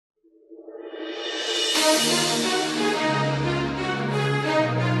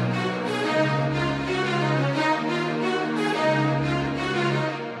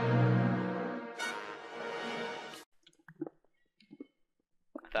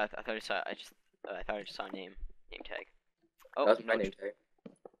I thought I saw. I thought I just saw a name tag. Oh, That was my no. name tag.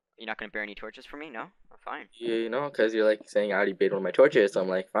 You're not gonna bear any torches for me? No? Oh, fine. You know, because you're like saying I already bait one of my torches, so I'm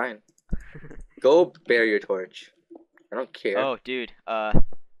like, fine. Go bear your torch. I don't care. Oh, dude. What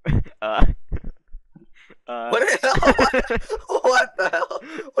the hell? What the hell?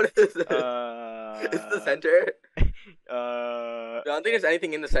 What is this? It's the center. I don't think there's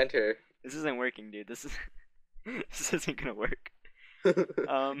anything in the center. This isn't working, dude. This isn't gonna work.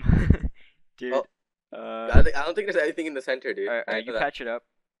 Dude. Oh. I don't think there's anything in the center, dude. Alright, you patch it up.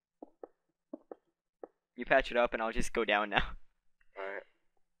 You patch it up, and I'll just go down now. Alright.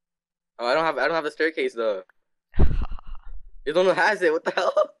 Oh, I don't have a staircase though. You don't know has it. What the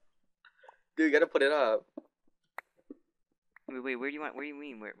hell? Dude, you gotta put it up. Wait, where do you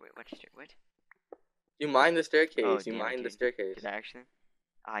mean? What? You mine the staircase. Oh, you damn mine it, the dude. staircase. Did I actually?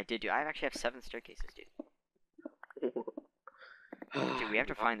 I did, dude. I actually have 7 staircases, dude. Dude, we have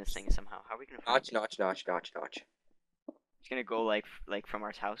to find this thing somehow. How are we gonna find it? Notch. It's gonna go like from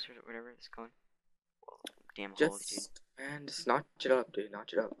our house or whatever it's going. Whoa, damn holes, dude. Just notch it up, dude.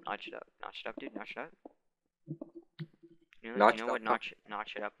 Notch it up. Notch it up, dude. Notch it up. You Notch know it what up.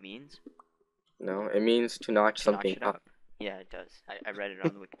 notch it up means? No, it means to notch To something notch it up. Yeah, it does. I read it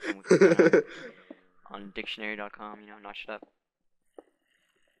on the Wikipedia, on dictionary.com. You know, notch it up.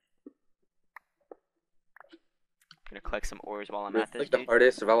 I'm gonna collect some ores while I'm at this, It's like dude. the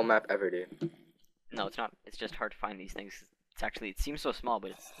hardest survival map ever, dude. No, it's not. It's just hard to find these things. It seems so small,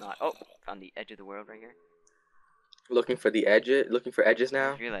 but it's not. Oh, found the edge of the world right here. Looking for edges I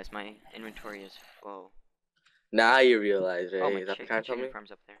now. just realized my inventory is full. Now you realize, right? Oh, my Is that what you're trying to tell me? chicken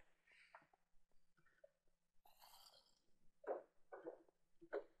farm's up there.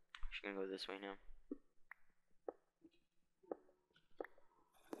 Just gonna go this way now.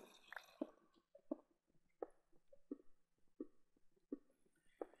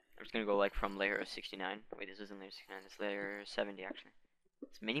 I'm just gonna go like from layer 69. Wait, this isn't layer 69. It's layer 70 actually.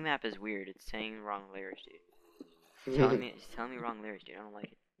 This mini map is weird. It's saying wrong layers, dude. It's telling me wrong layers, dude. I don't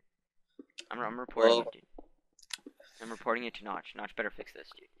like it. I'm reporting it, dude. I'm reporting it to Notch. Notch better fix this,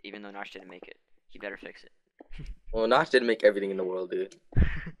 dude. Even though Notch didn't make it, he better fix it. Well, Notch didn't make everything in the world, dude.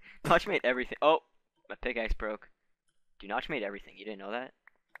 Notch made everything. Oh, my pickaxe broke. Dude, Notch made everything. You didn't know that?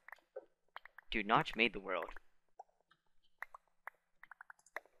 Dude, Notch made the world.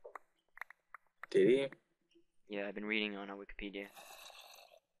 Did he? Yeah, I've been reading on Wikipedia.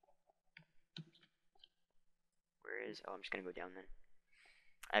 Where is... Oh, I'm just gonna go down then.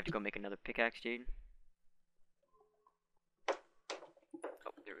 I have to go make another pickaxe, dude. Oh,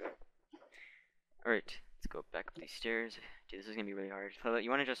 there we go. Alright, let's go back up these stairs. Dude, this is gonna be really hard. So, you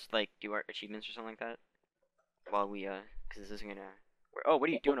wanna just, like, do our achievements or something like that? While we, because this isn't gonna... Oh, what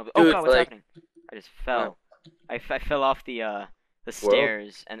are you doing over there? Oh, Dude, God, what's like... happening? I just fell. I fell off the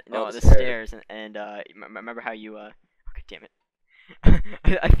stairs, and... Oh, No, the the stairs, and remember how you, Okay, damn it.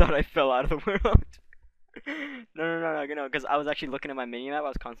 I thought I fell out of the world. No, because I was actually looking at my minimap, I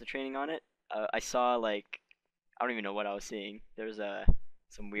was concentrating on it. I saw, like... I don't even know what I was seeing. There's,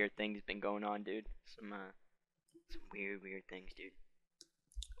 some weird things been going on, dude. Some weird things, dude.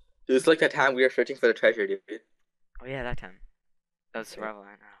 Dude, it's like that time we were searching for the treasure, dude. Oh yeah, that time. That was survival.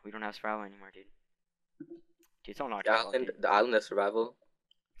 We don't have survival anymore, dude. Dude, it's all Notch's fault, dude. The island is survival.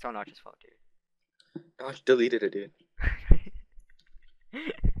 It's all Notch's fault, dude. Notch deleted it, dude.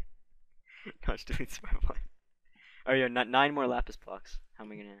 Notch deleted survival. Oh yeah, 9 more lapis blocks. How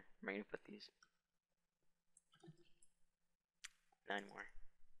am I gonna put these? 9 more.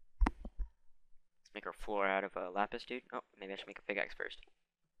 Let's make our floor out of lapis, dude. Oh, maybe I should make a pickaxe first.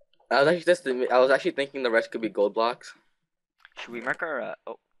 I was actually thinking the rest could be gold blocks. Should we mark our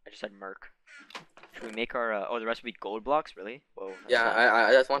oh, I just said merc. Should we make our oh, the rest would be gold blocks, really? Whoa. Yeah,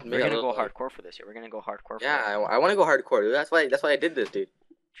 I just want to make. We're gonna go hardcore for this. Yeah, we're gonna go hardcore. Yeah, I want to go hardcore, dude. That's why I did this, dude.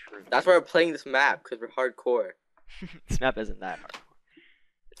 True. That's why we're playing this map, because we're hardcore. This map isn't that hardcore.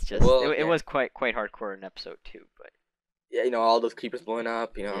 It's just it was quite hardcore in episode 2, but yeah, you know, all those creepers blowing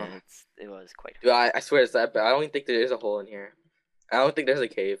up, you know. Yeah, it was quite. Dude, I swear it's that, but I don't even think there is a hole in here. I don't think there's a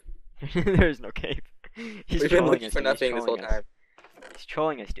cave. There's no cave. We've been looking for nothing this whole time. He's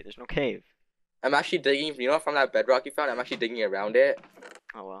trolling us, dude. There's no cave. I'm actually digging, you know, from that bedrock you found, I'm actually digging around it.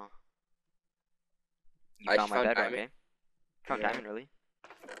 Oh, well. You found my bedrock, diamond. Found diamond, really?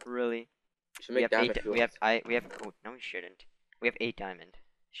 Really? You should make diamond. We have, oh, no, we shouldn't. We have 8 diamond.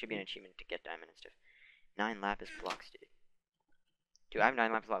 Should be an achievement to get diamond and stuff. 9 lapis blocks, dude. Dude, I have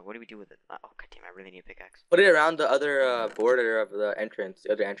 9 laps left. What do we do with it? Oh, god damn, I really need a pickaxe. Put it around the other border of the entrance,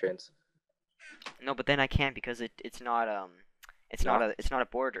 the other entrance. No, but then I can't because it's not No? it's not a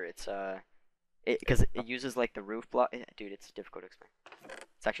border. It's because it uses like the roof block. Dude, it's difficult to explain.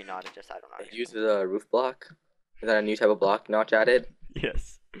 It's actually not. It's just I don't know how to It explain uses a roof block. Is that a new type of block Notch added? it.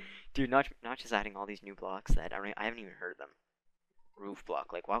 Yes. Dude, not just adding all these new blocks that I haven't even heard of them. Roof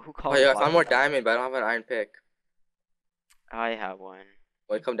block, like wow, who Oh calls a yeah, I block found more roof block? diamond, but I don't have an iron pick. I have one.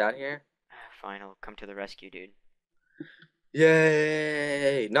 Want to come down here? Fine, I'll come to the rescue, dude.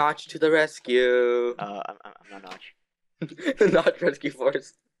 Yay! Notch to the rescue! I'm not Notch. The Notch Rescue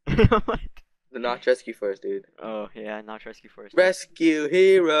Force. What? The Notch Rescue Force, dude. Oh yeah, Notch rescue first. Rescue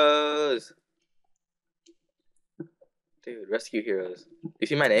heroes! Dude, rescue heroes. You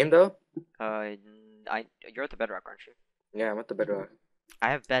see my name though? You're at the bedrock, aren't you? Yeah, I'm at the bedrock. I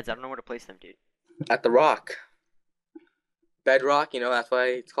have beds. I don't know where to place them, dude. At the rock. Bedrock, you know, that's why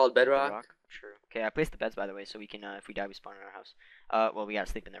it's called bedrock. The rock. True. Okay, I placed the beds by the way, so we can if we die, we spawn in our house. Well, we gotta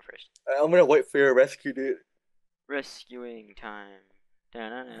sleep in there first. I'm gonna wait for your rescue, dude. Rescuing time.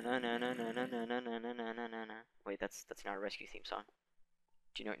 Wait, that's not a rescue theme song.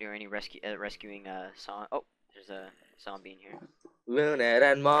 Do you know any rescuing song? Oh, there's a zombie in here. Lunette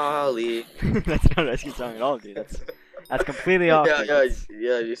and Molly. That's not a rescue song at all, dude. That's completely off. Yeah, Dude. yeah,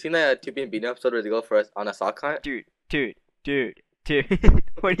 yeah. You seen that 2PM episode where they go for us on a sock hunt? Dude.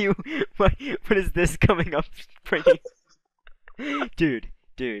 What do you? What is this coming up bringing? Dude.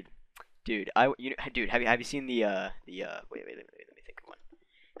 Dude, dude, have you seen the wait, let me think of one.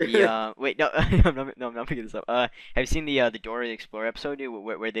 The wait, no, I'm not picking this up. Have you seen the Dora the Explorer episode, dude,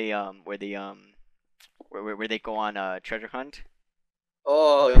 where they go on a treasure hunt?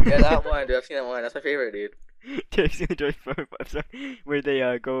 Oh, yeah, that one, dude. I've seen that one. That's my favorite, dude. Dude, have you seen the Dora the Explorer episode where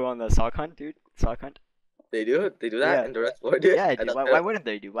they go on the sock hunt, dude? Sock hunt? They do? They do that Yeah. in the rest of dude? Yeah, I dude. thought Why wouldn't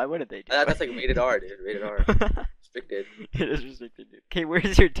they do? Why wouldn't they do? that's like rated R, dude. Rated R. Restricted. It is restricted, dude. Okay,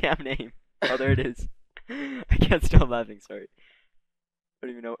 where's your damn name? Oh, there it is. I can't stop laughing. Sorry. I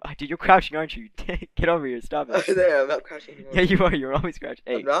don't even know. Dude, you're crouching, aren't you? Get over here. Stop it. There, I'm not crouching. Yeah, you are. You're always crouching.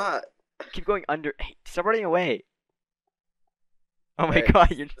 Hey, I'm not. keep going under. Hey, stop running away. Oh my Alright,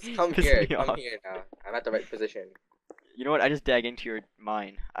 god, you're just come pissing here. me Come off. here now. I'm at the right position. You know what? I just dug into your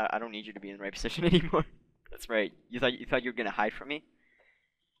mine. I don't need you to be in the right position anymore. That's right. You thought you were gonna hide from me?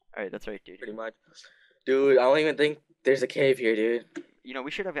 Alright, that's right, dude. Pretty much. Dude, I don't even think there's a cave here, dude. You know,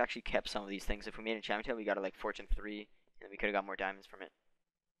 we should have actually kept some of these things. If we made an enchantment table, we got like Fortune 3, and we could have got more diamonds from it.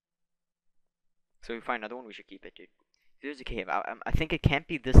 So if we find another one, we should keep it, dude. There's a cave. I think it can't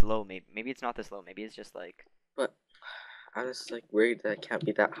be this low. Maybe it's not this low. Maybe it's just like. But I'm just like worried that it can't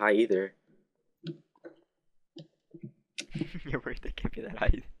be that high either. You're worried that it can't be that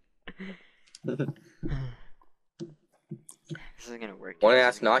high. This isn't gonna work. Dude. Wanna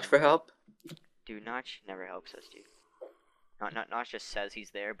ask Notch for help? Dude, Notch never helps us, dude. Notch just says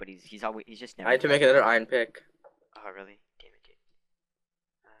he's there, but he's just never. I had to make another iron pick. Oh really? Damn it, dude.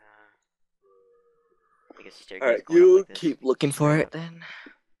 Like a staircase. Alright, going you up like this. keep looking for Straight it up. then.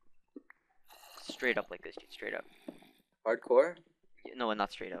 Straight up like this, dude. Straight up. Hardcore? No,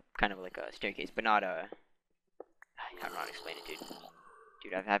 not straight up. Kind of like a staircase, but not a. I don't know how to explain it, dude.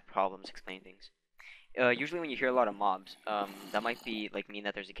 Dude, I've had problems explaining things. Usually when you hear a lot of mobs, that might be like mean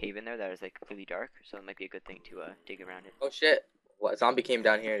that there's a cave in there that is like completely dark, so it might be a good thing to dig around it. Oh shit. What zombie came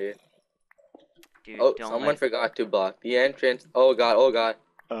down here, dude? Dude, Oh, don't someone let... forgot to block the entrance. Oh god, oh god.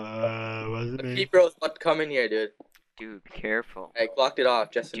 Wasn't The keeper was about to come in here, dude. Dude, be careful. I blocked it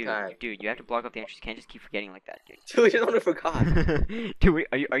off just in Dude, time. dude, you have to block up the entrance. You can't just keep forgetting like that, dude. Dude, you don't forgot. Dude, wait,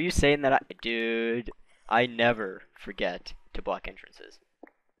 are you saying that Dude, I never forget to block entrances.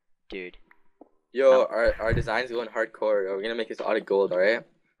 Dude. Yo, No. our design's going hardcore. We're gonna make this out of gold, alright?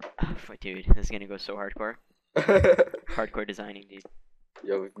 Dude, this is gonna go so hardcore. Hardcore designing, dude.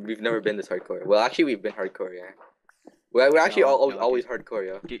 Yo, we've never been this hardcore. Well, actually, we've been hardcore, yeah. We're actually No, always dude. hardcore,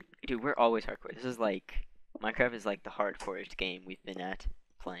 yo. Dude, we're always hardcore. This is like Minecraft is like the hardcorest game we've been at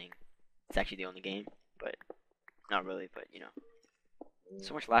playing. It's actually the only game, but not really. But you know,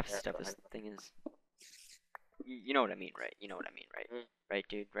 so much lapis Yeah, stuff. This fine. thing is. You know what I mean, right? You know what I mean, right? Mm. Right,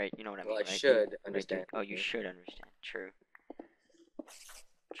 dude. Right. You know what I mean, Well, I right? should dude? understand. Right, dude? Oh, you should understand. True.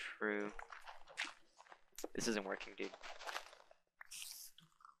 True. This isn't working, dude.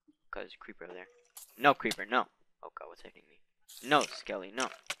 God, there's a creeper over there. No, creeper, no. Oh god, what's hitting me? No, Skelly, no.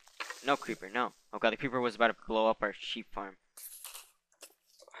 No, creeper, no. Oh god, the creeper was about to blow up our sheep farm.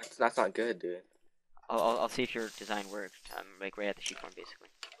 That's not good, dude. I'll see if your design worked. I'm like right at the sheep farm, basically.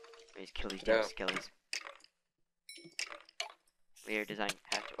 Let me just kill these damn Yeah. skellies. Layer design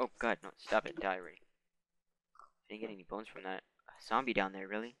have to. Oh god, no, stop it, die already. Didn't get any bones from that. Zombie down there,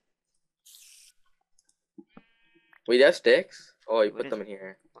 really? Wait, you have sticks? Oh, you What put is? them in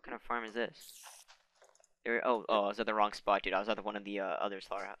here. What kind of farm is this? Oh, I was at the wrong spot, dude. I was at one of the other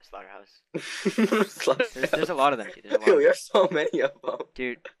slaughterhouse. There's a lot of them, dude. There's a lot of We them. have so many of them.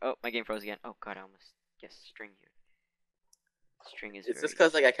 Dude, oh, my game froze again. Oh god, I almost guessed string here. String is It's very... just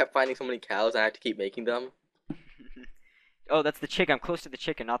because like I kept finding so many cows, I had to keep making them. Oh, that's the chicken. I'm close to the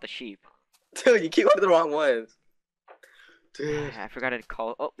chicken, not the sheep. Dude, you keep going to the wrong ones. Dude. I forgot to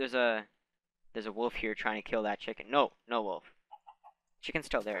call... Oh, there's a wolf here trying to kill that chicken. No, no wolf. Chicken's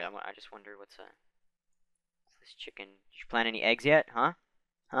still there. I just wonder what's this chicken... Did you plant any eggs yet? Huh?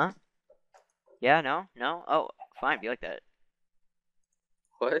 Huh? Yeah, no? No? Oh, fine, be like that.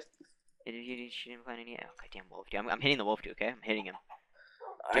 What? She didn't plant any... Oh, goddamn wolf, dude. I'm hitting the wolf, dude, okay? I'm hitting him.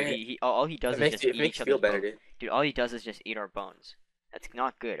 Dude, I, all he does is just eat each you feel other's better, bones. Dude, all he does is just eat our bones. That's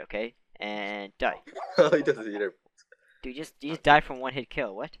not good, okay? And die. dude. All he does is eat her. Dude, you just died from one hit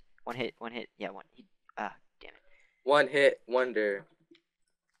kill. What? One hit. Yeah, one. Damn it. One hit wonder.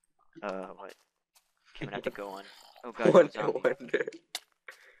 What? Okay, I'm gonna have to go on. Oh god, One no zombie. hit wonder.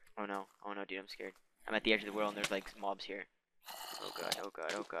 Oh no, dude, I'm scared. I'm at the edge of the world and there's like mobs here. Oh god, oh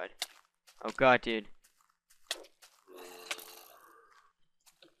god, oh god. Oh god, dude.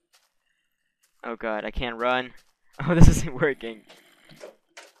 Oh god, I can't run. Oh, this isn't working.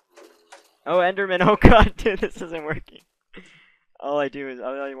 Oh, Enderman, oh god, dude, this isn't working. All I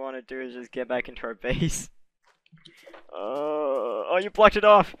want to do is just get back into our base. Oh, you blocked it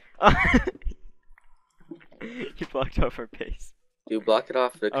off. You blocked off our base. You block it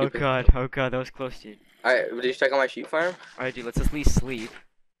off. Oh god, that was close, dude. Alright, did you check on my sheep farm? Alright, dude, let's at least sleep.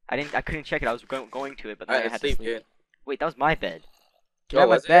 I couldn't check it. I was going to it, but then I Alright, had sleep, to sleep. dude. Wait, that was my bed. Get Oh, out of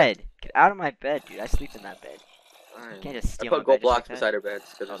my was it? bed. Get out of my bed, dude. I sleep in that bed. Alright. You can't just I steal put my gold bed just blocks like that. beside our beds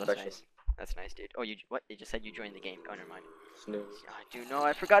because Oh, they're that's special. nice. That's nice, dude. Oh, what? You just said you joined the game. Oh, never mind. Snooze. Oh, dude, no,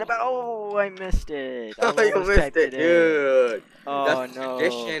 I forgot about. Oh, I missed it. I Oh, you almost missed typed it, in. dude. Oh That's no.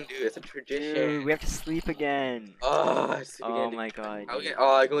 tradition, dude. It's a tradition. Dude, we have to sleep again. Oh, I sleep Oh again. my god. Dude.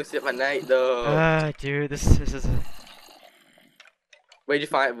 I can only sleep at night though. Dude, this is. Where'd you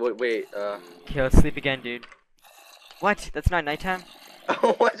find? Wait. Okay, let's sleep again, dude. What? That's not nighttime?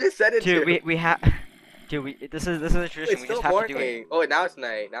 What just said it? Dude, to? we have. Dude, this is a tradition. It's We still just have morning. to do it. Oh, now it's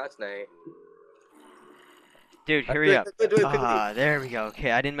night. Now it's night. Dude, hurry up. Do it quickly. There we go.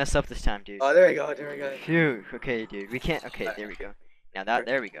 Okay, I didn't mess up this time, dude. Oh, there we go. There we go. Phew. Okay, dude. We can't. Okay, there we go. Now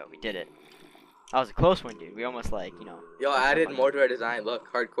there we go. We did it. That was a close one, dude. We almost like, Yo, I added more to our design. Look,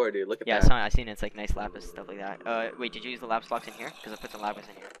 hardcore, dude. Look at Yeah, that. I seen it. It's like nice lapis stuff like that. Wait, did you use the lapis blocks in here? Because I put some lapis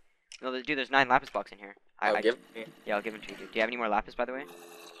in here. No, dude, there's 9 lapis blocks in here. Give me. Yeah, I'll give them to you, dude. Do you have any more lapis, by the way?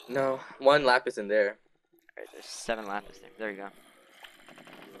 No, one lapis in there. Alright, there's 7 lapis there. There you go.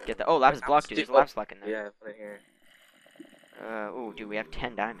 Get the. Oh, lapis block, dude. There's a lapis block in there. Yeah, put it here. Oh, dude, we have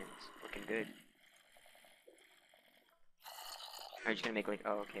 10 diamonds. Looking good. Are you just gonna make like?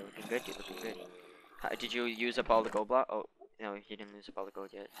 Oh, okay, looking good, dude. Looking good. Did you use up all the gold block? Oh, no, you didn't use up all the gold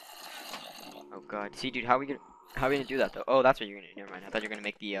yet. Oh god. See, dude, how are we gonna do that though? Oh, that's what you're gonna do. Never mind. I thought you were gonna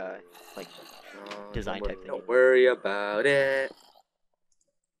make the like design type thing. Don't worry about it.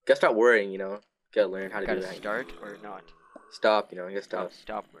 Gotta stop worrying, Gotta learn how to do Gotta that. start or not? Stop, you gotta stop. Oh,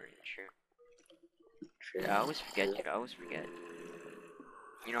 stop worrying. Sure. Yeah, I always forget, dude. I always forget.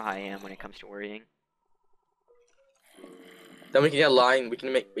 You know how I am when it comes to worrying. Then we can get a line. We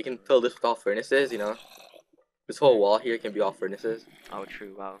can fill this with all furnaces. This whole wall here can be all furnaces. Oh,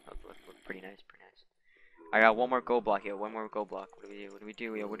 true. Wow, that look pretty nice. Pretty nice. I got one more gold block here. One more gold block. What do we do? What do we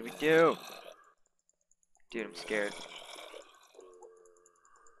do? Yo, what do we do? Dude, I'm scared.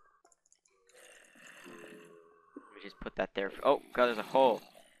 Let me just put that there. Oh god, there's a hole.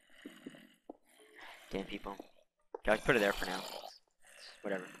 Damn people. Guys, put it there for now.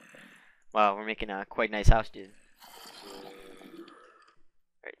 Whatever. Wow, we're making a quite nice house, dude.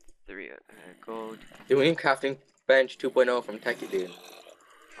 Alright, 3 gold. Dude, we need crafting bench 2.0 from Techie, dude.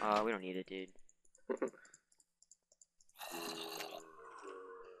 We don't need it, dude.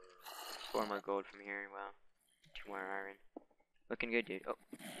 4 more gold from here. Wow. 2 more iron. Looking good, dude. Oh.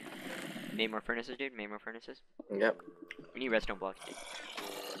 Made more furnaces, dude. Made more furnaces. Yep. We need redstone blocks, dude.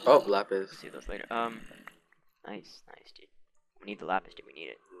 Oh, lapis. See those later. Nice, dude. We need the lapis, dude. We need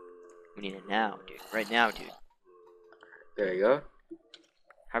it. We need it now, dude. Right now, dude. There you go.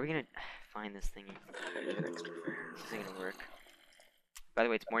 How are we gonna find this thingy? This isn't gonna work. By the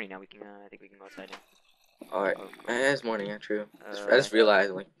way, it's morning now. We can. I think we can go outside now. Alright. Oh, It's morning, yeah, true. I just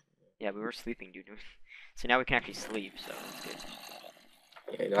realized, Yeah, we were sleeping, dude. So now we can actually sleep. So that's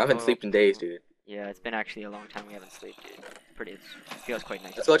good. Yeah, I haven't slept in days, dude. Yeah, it's been actually a long time we haven't slept, dude. It feels quite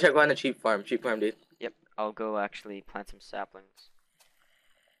nice. Let's go check behind the sheep farm. Sheep farm, dude. Yep, I'll go actually plant some saplings.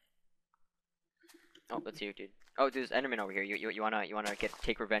 Oh, let's see, dude. Oh, there's Enderman over here. You wanna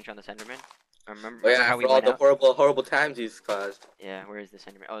take revenge on this Enderman? Oh Remember yeah, how we for all went the out? horrible times he's caused. Yeah, where is this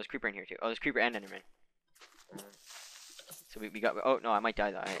Enderman? Oh, there's Creeper in here too. Oh, there's Creeper and Enderman. So we got. Oh no, I might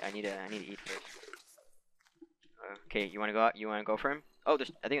die though. I need to eat first. Okay, you wanna go out? You wanna go for him? Oh,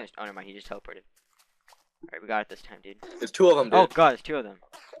 I think there's. Oh, never mind. He just teleported. All right, we got it this time, dude. There's two of them, Oh dude. god, there's two of them.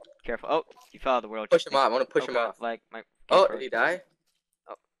 Careful. Oh, you fell out of the world. Push him off. I want to push Oh him god, off. like my game Oh, froze. did he die?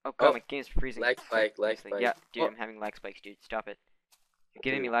 Oh god, Oh, my game's freezing. lag spike, lag Seriously. spike. Yeah, dude, Oh, I'm having lag spikes, dude. Stop it. You're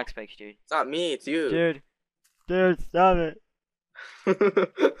giving me dude. lag spikes, dude. It's not me, it's you. Dude, stop it.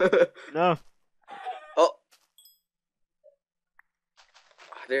 No. Oh,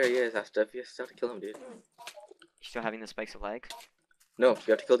 there he is. You still have to kill him, dude. You still having the spikes of lag? No, you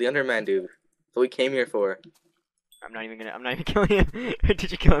have to kill the Underman, dude. That's what we came here for. I'm not even killing him.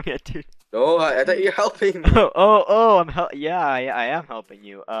 Did you kill him yet, dude? No, I thought you were helping me. Yeah, I am helping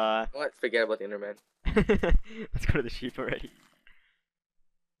you. What? Forget about the Underman. Let's go to the sheep already.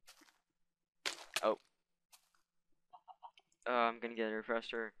 Oh. I'm gonna get a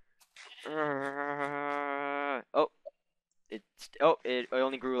faster. Oh. It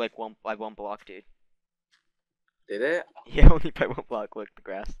only grew like one block, dude. Did it? Yeah, only by one block. Look, the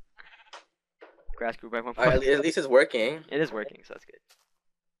grass. Grass grew by one block. At least it's working. It is working, so that's good.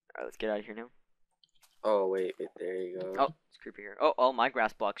 Alright, let's get out of here now. Oh, wait, there you go. Oh, it's creepy here. Oh, all my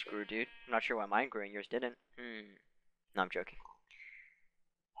grass blocks grew, dude. I'm not sure why mine grew and yours didn't. No, I'm joking.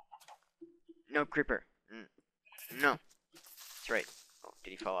 No, creeper. No. That's right. Oh,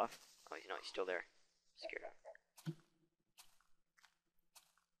 did he fall off? Oh, no, he's still there. Scared of.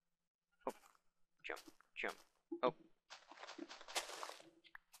 Oh, jump. Oh.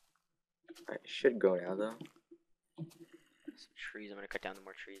 It should go now, though. Some trees. I'm gonna cut down the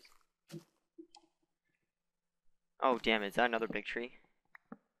more trees. Oh, damn it. Is that another big tree?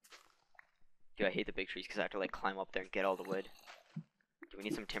 Dude, I hate the big trees because I have to, like, climb up there and get all the wood. Dude, we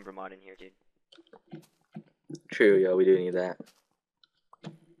need some timber mod in here, dude. True, yo, we do need that.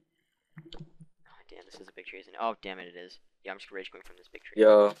 Oh, damn, this is a big tree, isn't it? Oh, damn it, it is. Yeah, I'm just rage going from this big tree.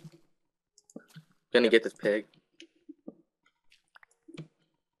 Yo. Gonna get this pig.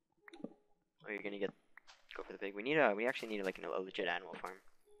 Oh, you're gonna go for the pig. We actually need, like, a legit animal farm.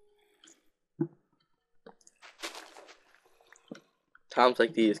 Times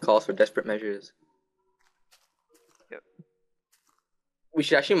like these calls for desperate measures. Yep. We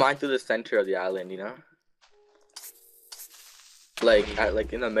should actually mine through the center of the island, you know?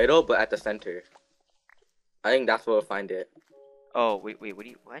 Like in the middle, but at the center. I think that's where we'll find it. Oh, wait,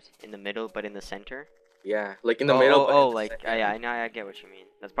 what? In the middle, but in the center? Yeah, like in the middle. Yeah, I know, I get what you mean.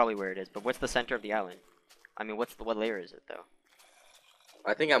 That's probably where it is. But what's the center of the island? I mean, what layer is it though?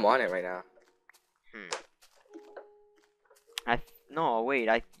 I think I'm on it right now. No, wait,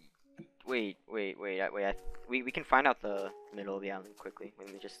 we can find out the middle of the island quickly.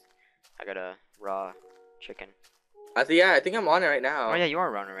 I got a raw chicken. I think I'm on it right now. Oh yeah, you are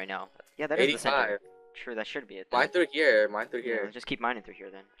running right now. Yeah, that is 85. the center. Sure, that should be it. Then. Mine through here. Yeah, just keep mining through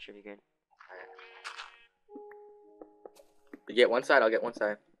here then. Should be good. You get one side, I'll get one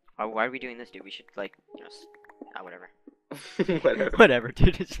side. Why are we doing this, dude? We should like, whatever. Whatever. Whatever,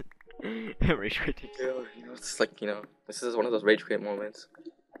 dude. It's rage quitting. It's like, this is one of those rage quit moments.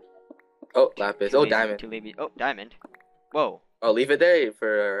 Oh, lapis. Oh, diamond. Oh, diamond. Whoa. Oh, leave it there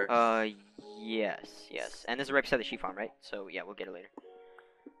for. Yes. And this is right beside the sheep farm, right? So yeah, we'll get it later.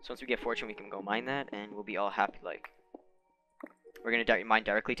 So once we get fortune, we can go mine that, and we'll be all happy. Like, we're gonna mine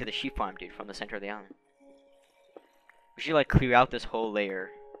directly to the sheep farm, dude, from the center of the island. We should like clear out this whole layer.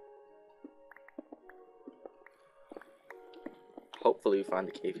 Hopefully, we find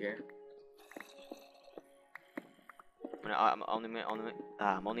the cave here. I'm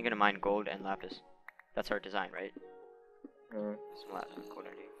only gonna mine gold and lapis. That's our design, right? Some lapis, gold,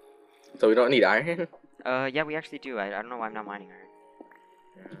 and so we don't need iron. Yeah, we actually do. I don't know why I'm not mining iron.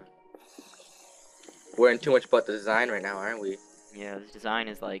 Yeah. We're in too much about the design right now, aren't we? Yeah, this design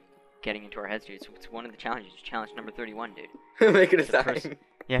is like getting into our heads, dude. It's one of the challenges. Challenge number 31, dude. Make a design.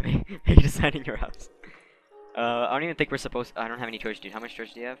 Yeah, make a design in your house. I don't even think we're supposed. I don't have any torch, dude. How much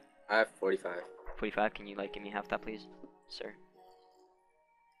torch do you have? I have 45. 45. Can you like give me half that, please, sir?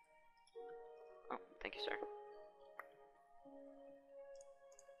 Oh, thank you, sir.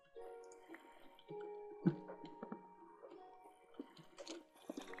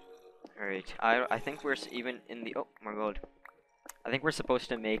 Alright, I think we're even in the... Oh, my god. I think we're supposed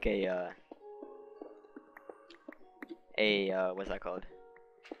to make what's that called?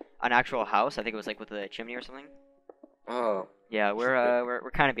 An actual house. I think it was like with a chimney or something. Oh. Yeah, we're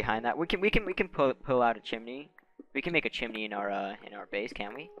kind of behind that. We can pull out a chimney. We can make a chimney in our base,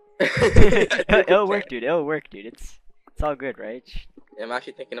 can't we? It'll work, dude. It'll work, dude. It's all good, right? I'm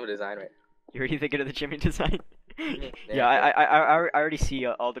actually thinking of a design right You already thinking of the chimney design? now. Yeah, I already see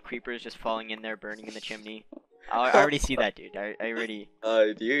all the creepers just falling in there, burning in the chimney. I already see that, dude. I already.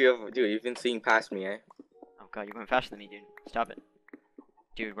 Dude, you've been seeing past me, eh? Oh god, you're going faster than me, dude. Stop it,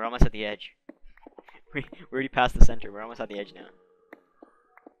 dude. We're almost at the edge. We're already past the center. We're almost at the edge now.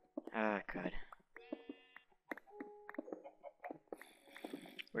 Oh god.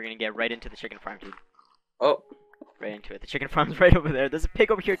 We're gonna get right into the chicken farm, dude. Oh. Right into it. The chicken farm's right over there. There's a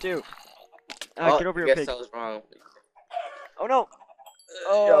pig over here too. Get over here, guess pig. I was wrong. Oh no.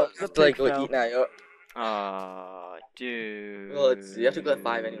 Yo, The to like pig go fell. eat now, yo. Aw, dude. Well, you have to go at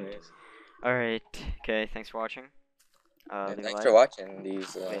 5 anyways. Alright. Okay, thanks for watching. Yeah, Leave a thanks like. for watching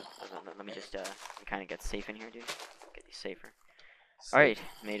these. Wait, let me just kind of get safe in here, dude. Get these safer. Alright,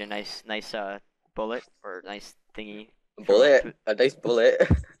 made a nice bullet or nice thingy. Bullet, a nice bullet.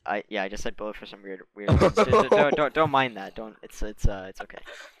 I just said bullet for some weird reasons. Don't mind that. It's okay.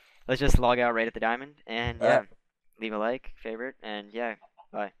 Let's just log out right at the diamond and yeah, leave a like, favorite, and yeah,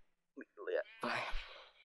 bye. Yeah. Bye.